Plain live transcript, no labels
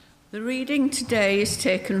The reading today is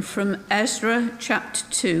taken from Ezra chapter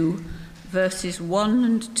 2, verses 1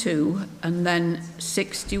 and 2, and then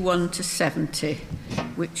 61 to 70,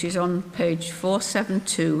 which is on page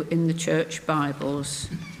 472 in the church Bibles.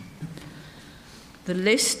 The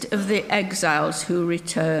list of the exiles who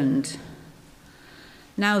returned.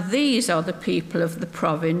 Now these are the people of the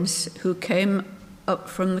province who came up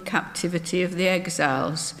from the captivity of the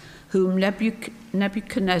exiles, whom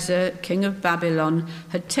Nebuchadnezzar, king of Babylon,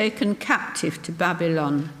 had taken captive to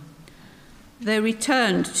Babylon. They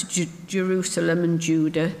returned to Jerusalem and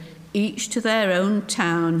Judah, each to their own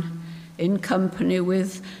town, in company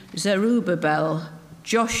with Zerubbabel,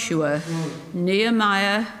 Joshua,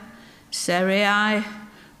 Nehemiah, Sarai,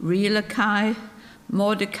 Reelaiah,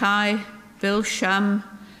 Mordecai, Bilsham,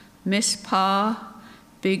 Mispah,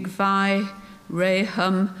 Bigvai,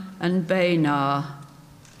 Rehum, and Baanar.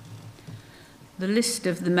 The list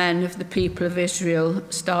of the men of the people of Israel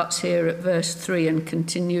starts here at verse 3 and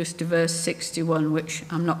continues to verse 61, which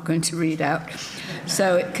I'm not going to read out.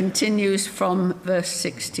 So it continues from verse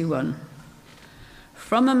 61.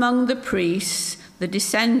 From among the priests, the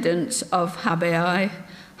descendants of Haggai,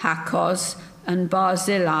 Hakkoz, and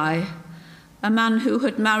Barzillai, a man who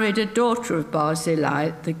had married a daughter of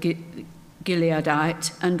Barzillai, the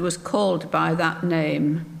Gileadite, and was called by that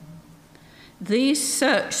name. These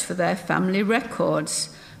searched for their family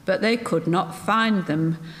records, but they could not find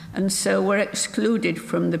them, and so were excluded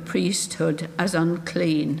from the priesthood as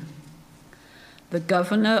unclean. The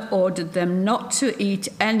governor ordered them not to eat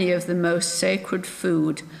any of the most sacred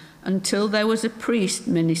food until there was a priest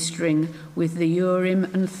ministering with the Urim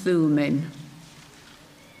and Thummim.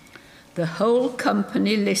 The whole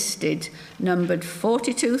company listed numbered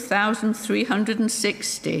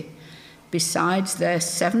 42,360, besides their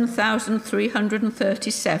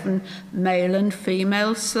 7,337 male and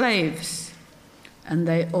female slaves. And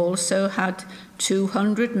they also had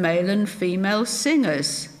 200 male and female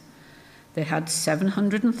singers. They had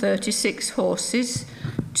 736 horses,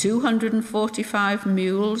 245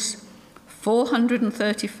 mules,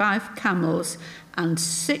 435 camels, and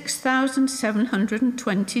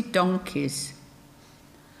 6,720 donkeys.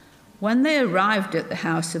 When they arrived at the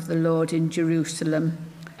house of the Lord in Jerusalem,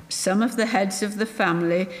 some of the heads of the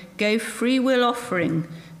family gave free will offering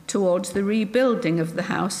towards the rebuilding of the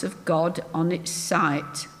house of God on its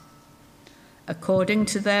site. According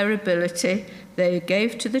to their ability, they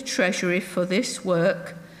gave to the treasury for this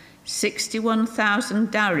work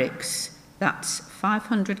 61,000 darics, that's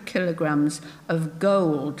 500 kilograms, of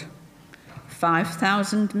gold,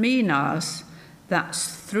 5,000 minas,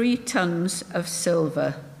 that's 3 tons of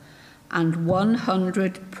silver, and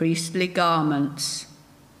 100 priestly garments.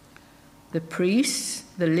 The priests,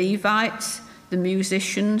 the Levites, the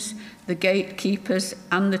musicians, the gatekeepers,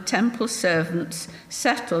 and the temple servants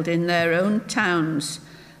settled in their own towns,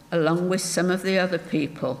 along with some of the other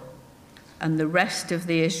people, and the rest of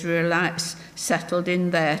the Israelites settled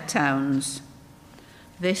in their towns.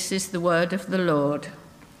 This is the word of the Lord.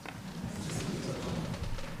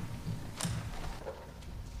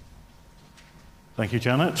 Thank you,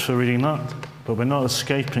 Janet, for reading that. But we're not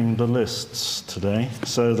escaping the lists today,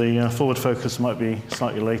 so the forward focus might be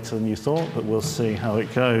slightly later than you thought, but we'll see how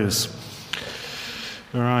it goes.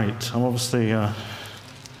 All right, I'm obviously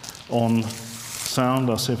on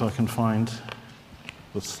sound. I'll see if I can find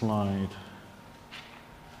the slide.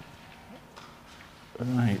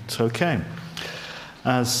 Right, okay.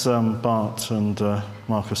 As Bart and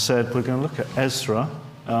Mark have said, we're going to look at Ezra.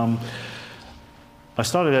 I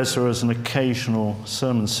started Ezra as an occasional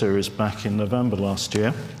sermon series back in November last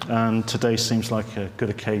year, and today seems like a good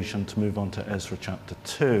occasion to move on to Ezra chapter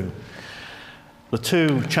 2. The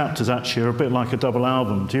two chapters actually are a bit like a double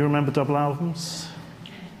album. Do you remember double albums?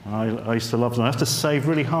 I used to love them. I have to save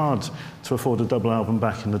really hard to afford a double album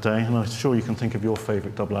back in the day, and I'm sure you can think of your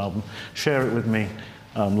favourite double album. Share it with me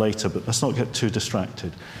later, but let's not get too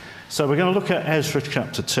distracted. So we're going to look at Ezra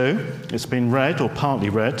chapter 2. It's been read, or partly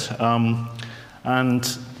read,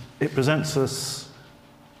 and it presents us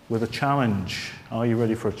with a challenge. Are you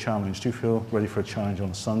ready for a challenge? Do you feel ready for a challenge on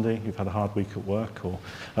a Sunday? You've had a hard week at work or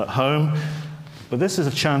at home. But this is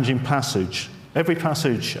a challenging passage. Every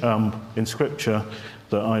passage in Scripture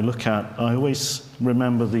that I look at, I always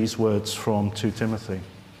remember these words from 2 Timothy.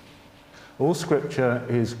 All Scripture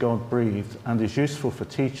is God-breathed and is useful for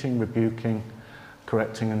teaching, rebuking,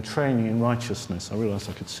 correcting, and training in righteousness. I realised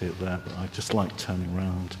I could see it there, but I just like turning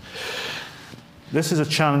around. This is a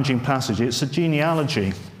challenging passage. It's a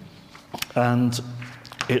genealogy, and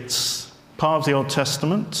it's part of the Old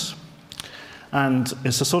Testament, And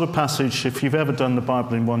it's a sort of passage, if you've ever done the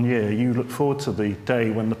Bible in 1 year, you look forward to the day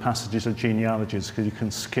when the passages are genealogies because you can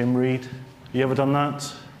skim read. You ever done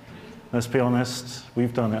that? Let's be honest.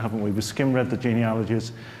 We've done it, haven't we? We skim read the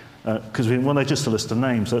genealogies because they're just a list of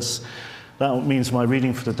names. That means my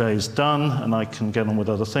reading for the day is done and I can get on with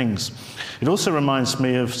other things. It also reminds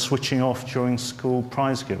me of switching off during school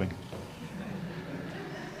prize giving.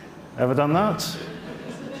 Ever done that?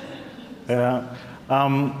 Yeah.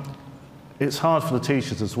 It's hard for the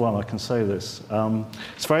teachers as well, I can say this.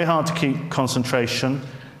 It's very hard to keep concentration.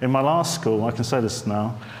 In my last school, I can say this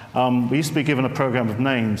now, we used to be given a program of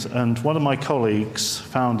names, and one of my colleagues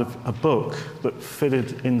found a book that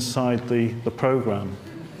fitted inside the program.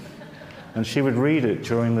 And she would read it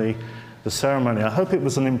during the ceremony. I hope it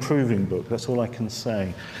was an improving book, that's all I can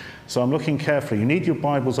say. So I'm looking carefully. You need your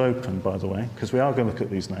Bibles open, by the way, because we are going to look at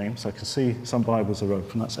these names. I can see some Bibles are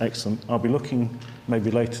open, that's excellent. I'll be looking maybe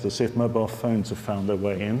later to see if mobile phones have found their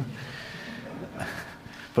way in.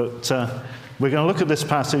 But we're going to look at this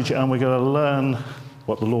passage and we're going to learn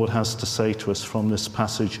what the Lord has to say to us from this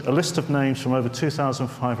passage. A list of names from over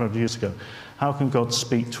 2,500 years ago. How can God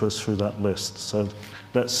speak to us through that list? So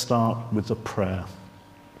let's start with the prayer.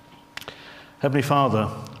 Heavenly Father,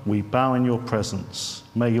 we bow in your presence.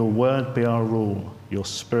 May your word be our rule, your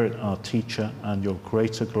spirit our teacher, and your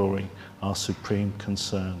greater glory our supreme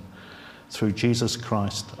concern. Through Jesus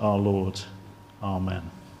Christ our Lord. Amen.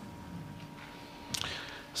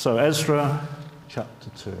 So Ezra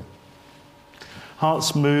chapter 2.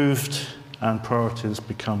 Hearts moved and priorities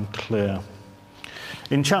become clear.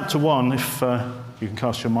 In chapter 1, if you can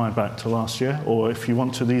cast your mind back to last year, or if you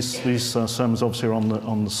want to, these sermons obviously are on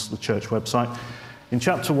the church website. In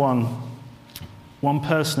chapter 1, one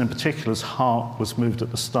person in particular's heart was moved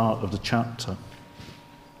at the start of the chapter.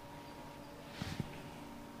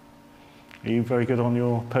 Are you very good on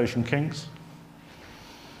your Persian kings?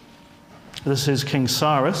 This is King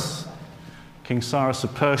Cyrus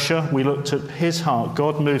of Persia. We looked at his heart.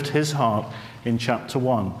 God moved his heart in chapter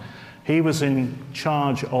 1. He was in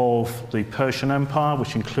charge of the Persian Empire,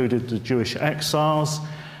 which included the Jewish exiles,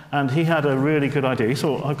 and he had a really good idea. He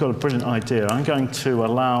thought, I've got a brilliant idea. I'm going to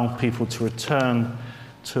allow people to return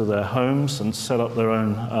to their homes and set up their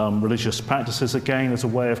own religious practices again as a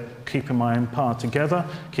way of keeping my empire together,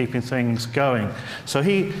 keeping things going. So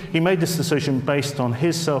he made this decision based on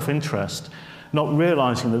his self-interest, not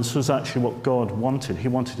realizing that this was actually what God wanted. He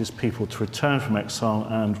wanted his people to return from exile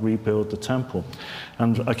and rebuild the temple.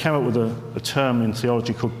 And I came up with a term in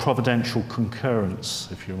theology called providential concurrence,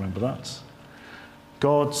 if you remember that.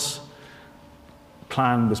 God's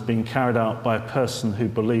plan was being carried out by a person who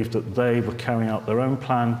believed that they were carrying out their own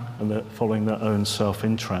plan and they're following their own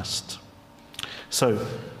self-interest. So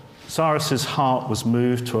Cyrus's heart was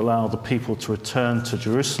moved to allow the people to return to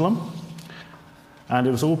Jerusalem. And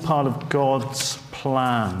it was all part of God's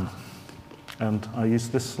plan. And I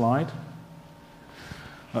used this slide.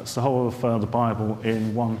 That's the whole of the Bible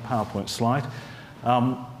in one PowerPoint slide. Do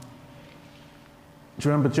you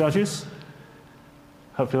remember Judges?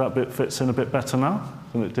 Hopefully that bit fits in a bit better now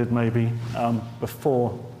than it did maybe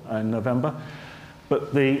before in November.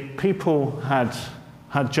 But the people had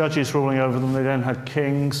judges ruling over them. They then had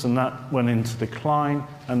kings, and that went into decline.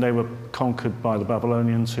 And they were conquered by the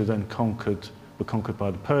Babylonians, who then were conquered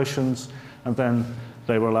by the Persians, and then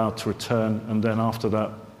they were allowed to return, and then after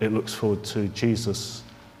that it looks forward to Jesus,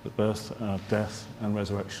 the birth, death and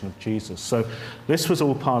resurrection of Jesus. So this was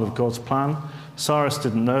all part of God's plan. Cyrus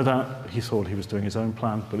didn't know that. He thought he was doing his own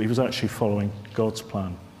plan, but he was actually following God's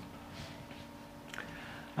plan.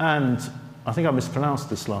 And I think I mispronounced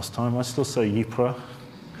this last time. I still say Yipra.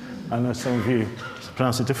 I know some of you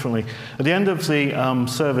pronounce it differently. At the end of the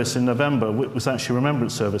service in November, it was actually a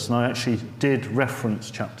remembrance service, and I actually did reference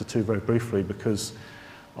chapter 2 very briefly because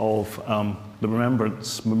of the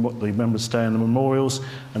Remembrance Day and the memorials,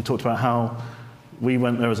 and talked about how we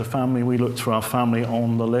went there as a family. We looked for our family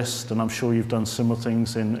on the list, and I'm sure you've done similar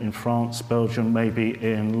things in France, Belgium, maybe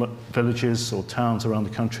in villages or towns around the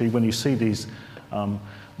country. When you see these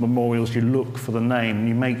memorials, you look for the name, and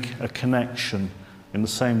you make a connection in the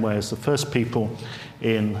same way as the first people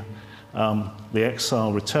in the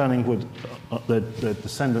exile returning, their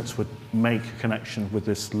descendants would make a connection with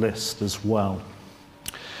this list as well.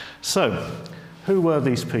 So, who were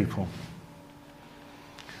these people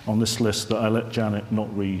on this list that I let Janet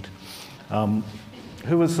not read?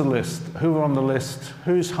 Who was the list? Who were on the list?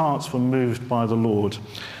 Whose hearts were moved by the Lord?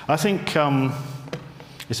 I think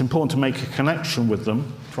it's important to make a connection with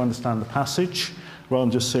them to understand the passage, rather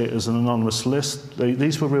than just see it as an anonymous list.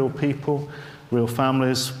 These were real people, real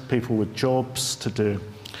families, people with jobs to do.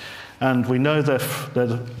 And we know they're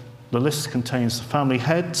the list contains the family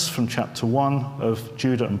heads from chapter 1 of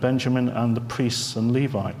Judah and Benjamin and the priests and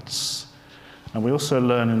Levites. And we also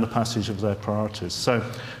learn in the passage of their priorities. So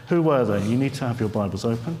who were they? You need to have your Bibles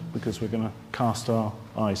open because we're going to cast our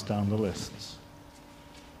eyes down the lists.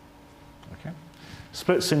 Okay.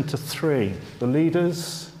 Splits into three: the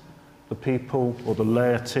leaders, the people or the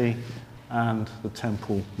laity, and the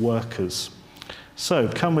temple workers. So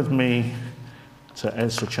come with me to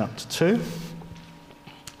Ezra chapter 2.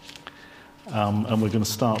 And we're going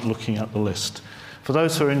to start looking at the list. For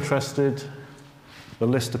those who are interested, the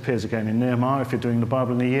list appears again in Nehemiah. If you're doing the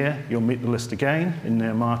Bible in a year, you'll meet the list again in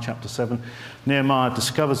Nehemiah chapter 7. Nehemiah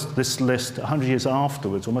discovers this list 100 years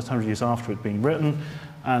afterwards, almost 100 years after it being written,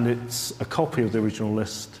 and it's a copy of the original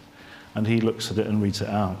list, and he looks at it and reads it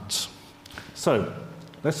out. So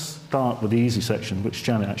let's start with the easy section, which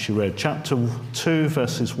Janet actually read. Chapter 2,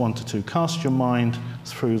 verses 1 to 2. Cast your mind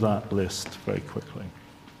through that list very quickly.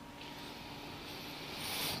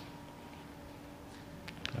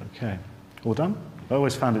 Okay, all done? I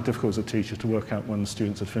always found it difficult as a teacher to work out when the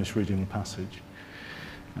students had finished reading the passage.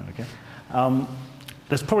 Okay.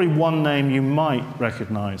 There's probably one name you might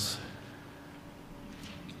recognize.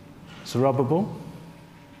 Zerubbabel.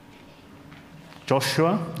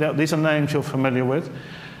 Joshua. Yeah, these are names you're familiar with.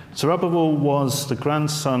 Zerubbabel was the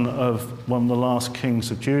grandson of one of the last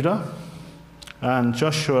kings of Judah, and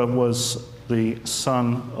Joshua was the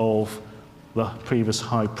son of the previous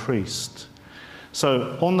high priest.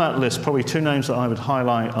 So on that list, probably two names that I would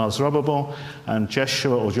highlight are Zerubbabel and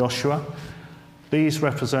Jeshua or Joshua. These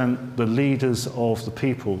represent the leaders of the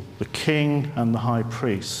people, the king and the high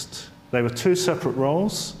priest. They were two separate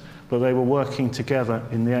roles, but they were working together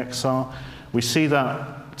in the exile. We see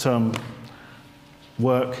that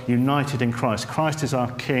work united in Christ. Christ is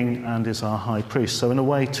our king and is our high priest. So in a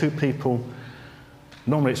way, two people,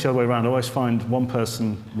 normally it's the other way around. I always find one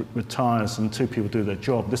person retires and two people do their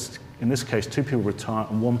job. In this case, two people retire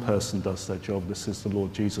and one person does their job. This is the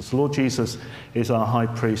Lord Jesus. The Lord Jesus is our high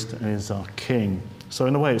priest and is our king. So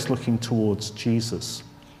in a way, it's looking towards Jesus.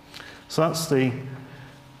 So that's the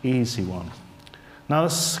easy one. Now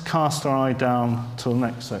let's cast our eye down to the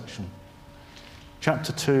next section.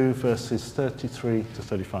 Chapter 2, verses 33 to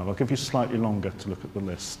 35. I'll give you slightly longer to look at the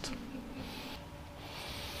list.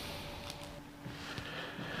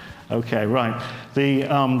 Okay, right.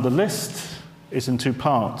 The list is in two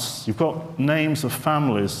parts. You've got names of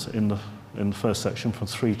families in the first section from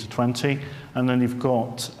 3 to 20, and then you've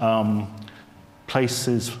got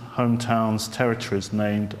places, hometowns, territories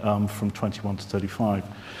named from 21 to 35.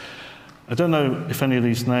 I don't know if any of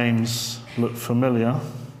these names look familiar.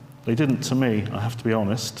 They didn't to me, I have to be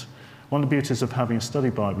honest. One of the beauties of having a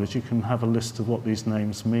study Bible is you can have a list of what these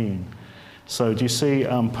names mean. So do you see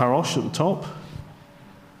Parosh at the top?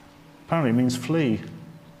 Apparently it means flee.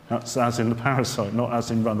 That's as in the parasite, not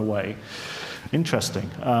as in run away.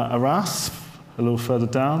 Interesting. Aras, a little further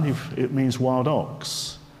down, it means wild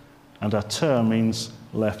ox. And Ater means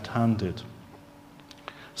left-handed.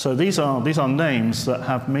 So these are names that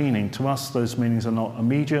have meaning. To us, those meanings are not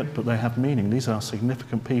immediate, but they have meaning. These are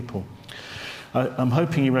significant people. I'm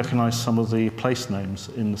hoping you recognize some of the place names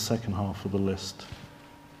in the second half of the list.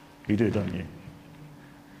 You do, don't you?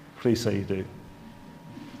 Please say you do.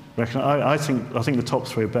 I think the top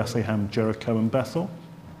three are Bethlehem, Jericho, and Bethel.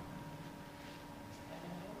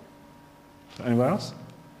 Anywhere else?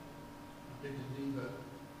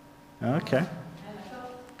 Okay.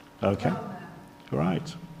 Okay. All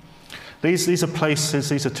right. These are places,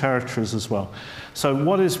 these are territories as well. So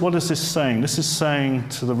what is this saying? This is saying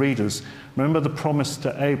to the readers, remember the promise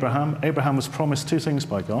to Abraham? Abraham was promised two things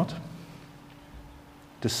by God: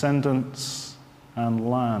 descendants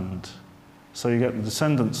and land. So you get the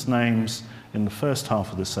descendants' names in the first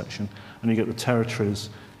half of this section, and you get the territories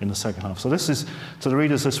in the second half. So this is, to the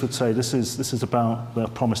readers, this would say, this is about the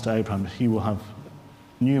promise to Abraham. He will have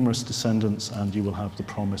numerous descendants, and you will have the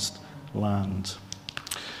promised land.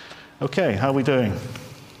 Okay, how are we doing?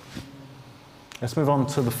 Let's move on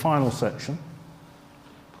to the final section.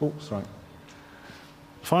 Oops, right.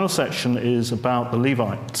 The final section is about the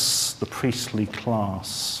Levites, the priestly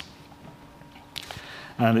class.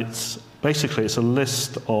 And it's a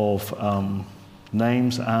list of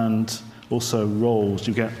names and also roles.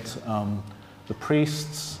 You get the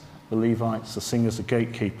priests, the Levites, the singers, the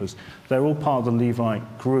gatekeepers. They're all part of the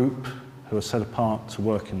Levite group who are set apart to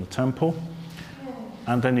work in the temple.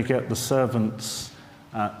 And then you get the servants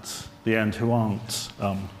at the end who aren't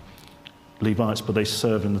Levites, but they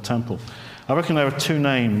serve in the temple. I reckon there are two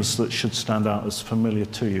names that should stand out as familiar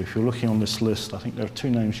to you. If you're looking on this list, I think there are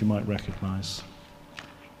two names you might recognize.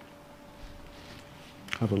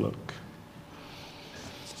 Have a look.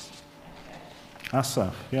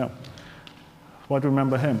 Asaph, yeah. Why do you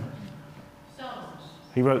remember him? Psalms.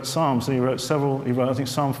 He wrote Psalms, and he wrote several. He wrote, I think,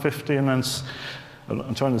 Psalm 50, and then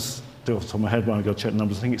I'm trying to do it off the top of my head when I go check the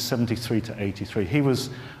numbers. I think it's 73 to 83. He was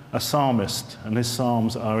a psalmist, and his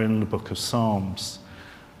psalms are in the book of Psalms.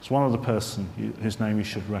 It's one other person whose name you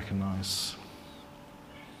should recognize.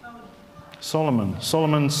 Solomon.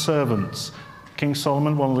 Solomon's servants. King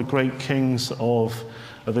Solomon, one of the great kings of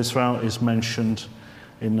Israel, is mentioned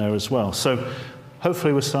in there as well. So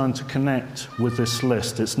hopefully we're starting to connect with this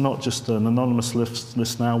list. It's not just an anonymous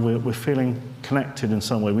list now. We're feeling connected in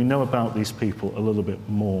some way. We know about these people a little bit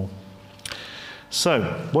more. So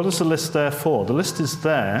what is the list there for? The list is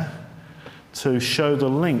there to show the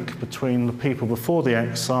link between the people before the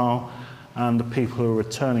exile and the people who are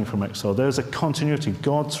returning from exile. There's a continuity.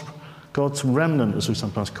 God's remnant, as we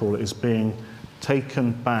sometimes call it, is being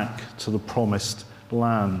taken back to the promised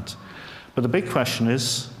land. But the big question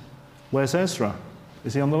is, where's Ezra?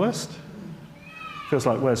 Is he on the list? Feels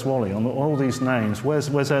like, where's Wally? On all these names, where's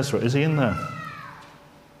Ezra? Is he in there?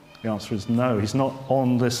 The answer is no, he's not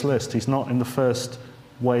on this list. He's not in the first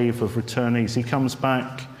wave of returnees. He comes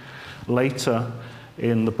back later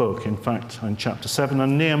in the book, in fact, in chapter 7,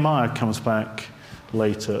 and Nehemiah comes back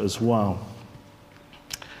later as well.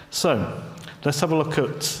 So, let's have a look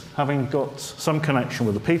at, having got some connection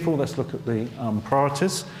with the people, let's look at the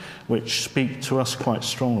priorities, which speak to us quite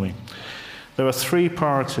strongly. There are three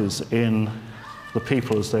priorities in the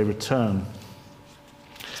people as they return.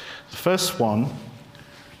 The first one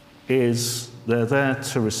is they're there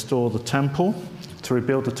to restore the temple, to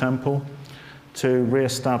rebuild the temple, to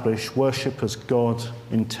re-establish worship as God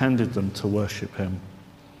intended them to worship him.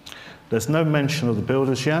 There's no mention of the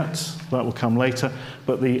builders yet, that will come later,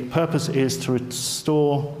 but the purpose is to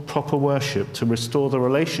restore proper worship, to restore the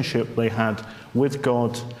relationship they had with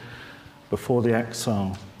God before the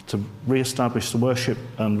exile, to re-establish the worship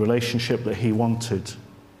and relationship that he wanted.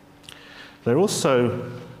 They're also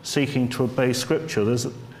seeking to obey Scripture.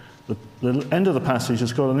 The end of the passage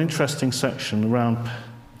has got an interesting section around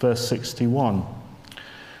verse 61.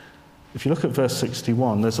 If you look at verse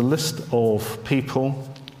 61, there's a list of people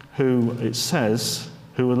who, it says,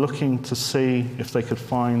 who were looking to see if they could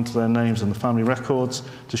find their names in the family records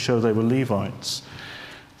to show they were Levites.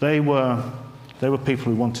 They were people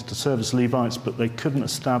who wanted to serve as Levites, but they couldn't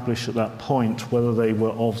establish at that point whether they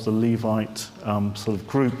were of the Levite sort of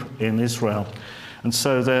group in Israel. And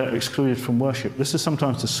so they're excluded from worship. This is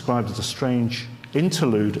sometimes described as a strange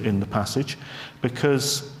interlude in the passage,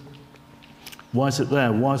 because why is it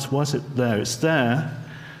there? Why is it there? It's there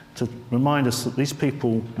to remind us that these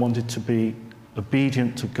people wanted to be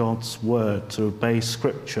obedient to God's word, to obey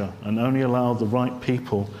Scripture, and only allow the right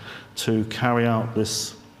people to carry out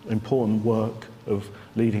this important work of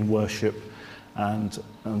leading worship and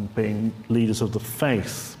being leaders of the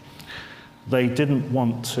faith. They didn't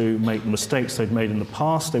want to make the mistakes they'd made in the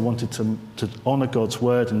past. They wanted to honour God's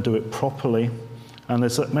word and do it properly. And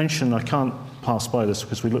there's that mention, I can't pass by this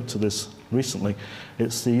because we looked at this recently.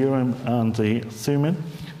 It's the Urim and the Thummim.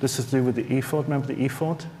 This is to do with the ephod. Remember the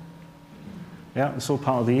ephod? Yeah, it's all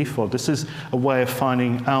part of the ephod. This is a way of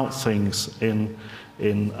finding out things in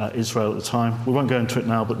Israel at the time. We won't go into it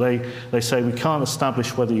now, but they say we can't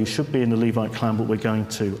establish whether you should be in the Levite clan, but we're going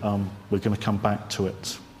to come back to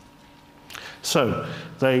it. So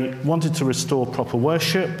they wanted to restore proper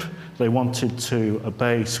worship, they wanted to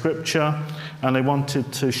obey Scripture, and they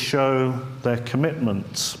wanted to show their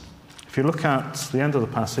commitment. If you look at the end of the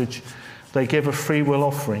passage, they give a free will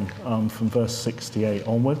offering from verse 68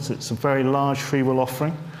 onwards. It's a very large free will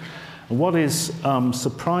offering. And what is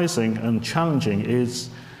surprising and challenging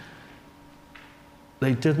is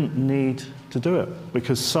they didn't need to do it,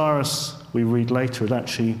 because Cyrus, we read later, had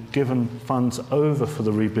actually given funds over for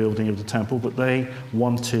the rebuilding of the temple, but they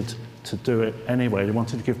wanted to do it anyway. They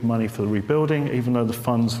wanted to give money for the rebuilding, even though the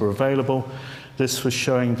funds were available. This was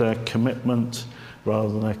showing their commitment rather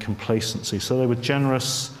than their complacency. So they were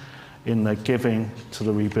generous in their giving to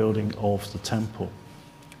the rebuilding of the temple.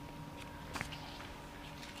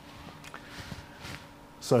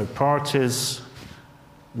 So priorities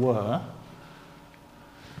were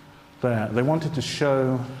there. They wanted to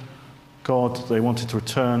show God, they wanted to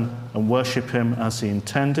return and worship him as he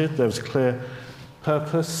intended. There was a clear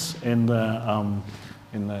purpose in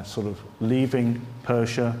their sort of leaving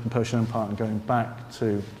Persia, the Persian Empire, and going back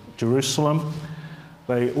to Jerusalem.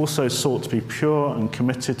 They also sought to be pure and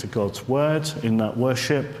committed to God's word in that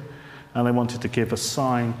worship, and they wanted to give a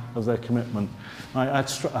sign of their commitment. I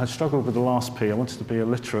struggled with the last P. I wanted to be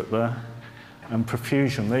illiterate there. And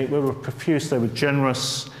profusion. They were profuse, they were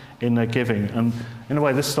generous in their giving. And In a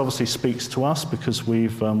way, this obviously speaks to us because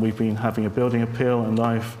we've been having a building appeal, and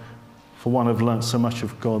I've learnt so much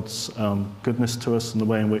of God's goodness to us and the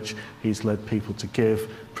way in which he's led people to give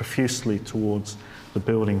profusely towards the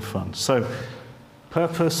building fund. So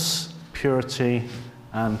purpose, purity,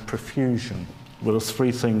 and profusion were the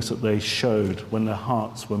three things that they showed when their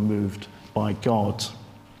hearts were moved by God.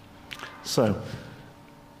 So,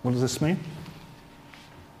 what does this mean?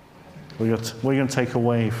 What are you going to take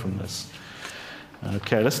away from this?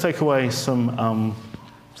 Okay, let's take away some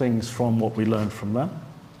things from what we learned from that.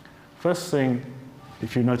 First thing,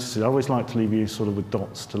 if you notice it, I always like to leave you sort of with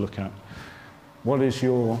dots to look at. What is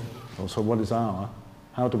our,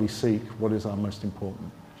 how do we seek, what is our most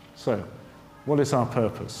important? So, what is our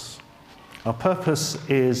purpose? Our purpose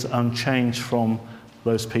is unchanged from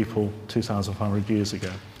those people 2,500 years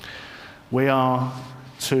ago. We are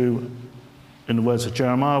to, in the words of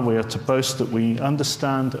Jeremiah, we are to boast that we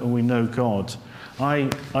understand and we know God. I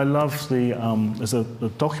love there's a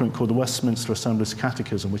document called the Westminster Assembly's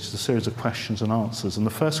Catechism, which is a series of questions and answers. And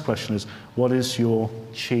the first question is, what is your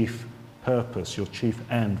chief purpose, your chief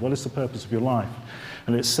end? What is the purpose of your life?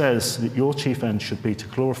 And it says that your chief end should be to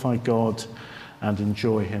glorify God and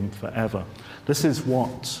enjoy him forever. This is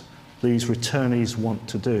what these returnees want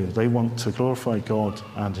to do. They want to glorify God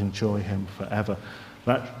and enjoy him forever.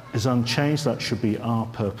 That is unchanged. That should be our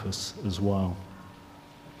purpose as well.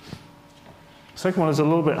 The second one is a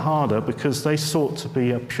little bit harder because they sought to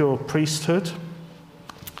be a pure priesthood.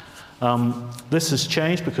 This has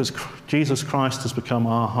changed because Jesus Christ has become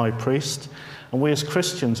our high priest. And we as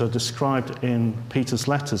Christians are described in Peter's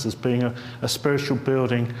letters as being a spiritual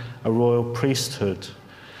building, a royal priesthood.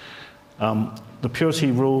 The purity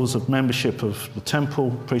rules of membership of the temple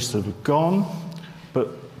priesthood have gone, but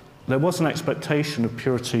there was an expectation of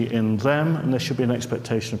purity in them, and there should be an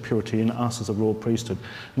expectation of purity in us as a royal priesthood.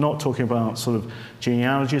 Not talking about sort of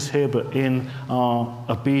genealogies here, but in our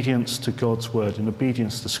obedience to God's word, in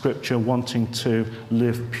obedience to Scripture, wanting to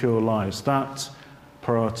live pure lives. That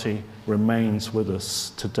priority remains with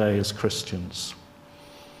us today as Christians.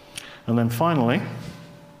 And then finally,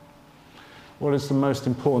 what is the most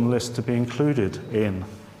important list to be included in?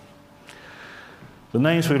 The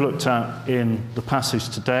names we looked at in the passage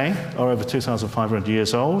today are over 2,500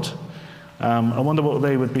 years old. I wonder what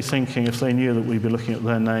they would be thinking if they knew that we'd be looking at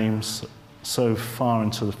their names so far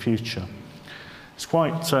into the future. It's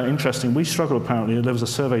quite interesting. We struggle, apparently, there was a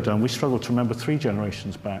survey done, we struggle to remember 3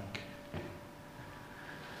 generations back.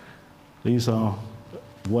 These are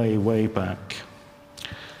way, way back.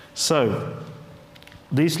 So,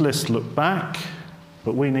 these lists look back,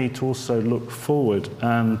 but we need to also look forward,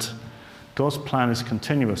 and God's plan is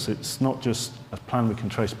continuous. It's not just a plan we can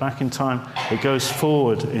trace back in time, it goes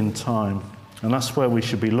forward in time. And that's where we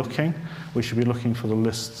should be looking. We should be looking for the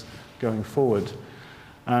lists going forward.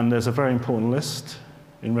 And there's a very important list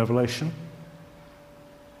in Revelation.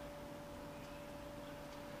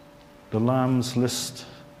 The Lamb's list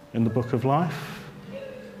in the Book of Life.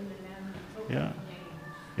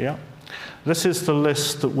 Yeah. This is the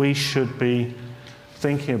list that we should be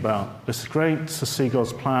thinking about. It's great to see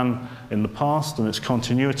God's plan in the past and its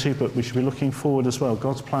continuity, but we should be looking forward as well.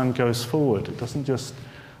 God's plan goes forward. It doesn't just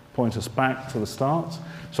point us back to the start.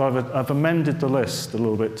 So I've amended the list a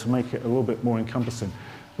little bit to make it a little bit more encompassing.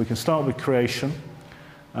 We can start with creation,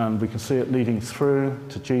 and we can see it leading through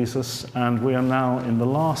to Jesus, and we are now in the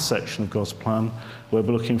last section of God's plan, where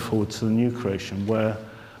we're looking forward to the new creation, where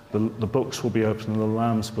the books will be open and the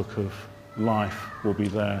Lamb's book of life will be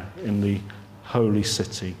there in the holy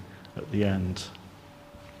city at the end.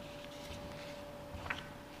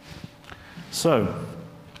 So,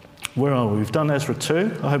 where are we? We've done Ezra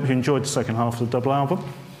 2. I hope you enjoyed the second half of the double album.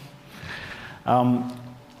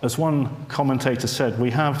 As one commentator said, we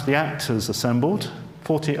have the actors assembled.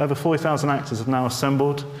 Over 40,000 actors have now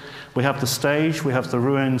assembled. We have the stage, we have the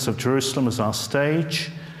ruins of Jerusalem as our stage,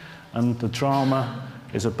 and the drama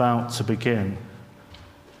is about to begin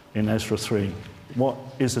in Ezra 3. What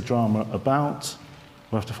is the drama about?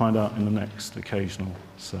 We'll have to find out in the next occasional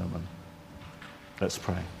sermon. Let's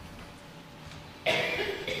pray.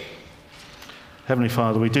 Heavenly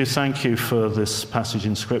Father, we do thank you for this passage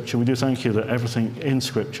in Scripture. We do thank you that everything in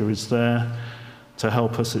Scripture is there to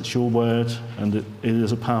help us. It's your word, and it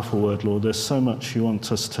is a powerful word, Lord. There's so much you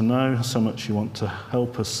want us to know, so much you want to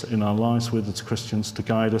help us in our lives with as Christians, to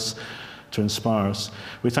guide us, to inspire us.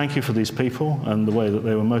 We thank you for these people and the way that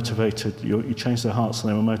they were motivated. You changed their hearts and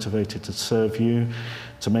they were motivated to serve you,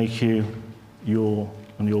 to make you your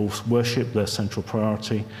worship their central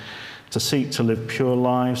priority, to seek to live pure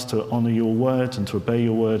lives, to honour your word and to obey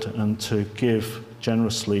your word, and to give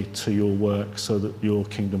generously to your work so that your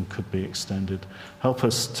kingdom could be extended. Help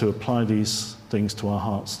us to apply these things to our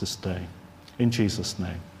hearts this day. In Jesus'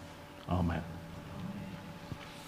 name, amen.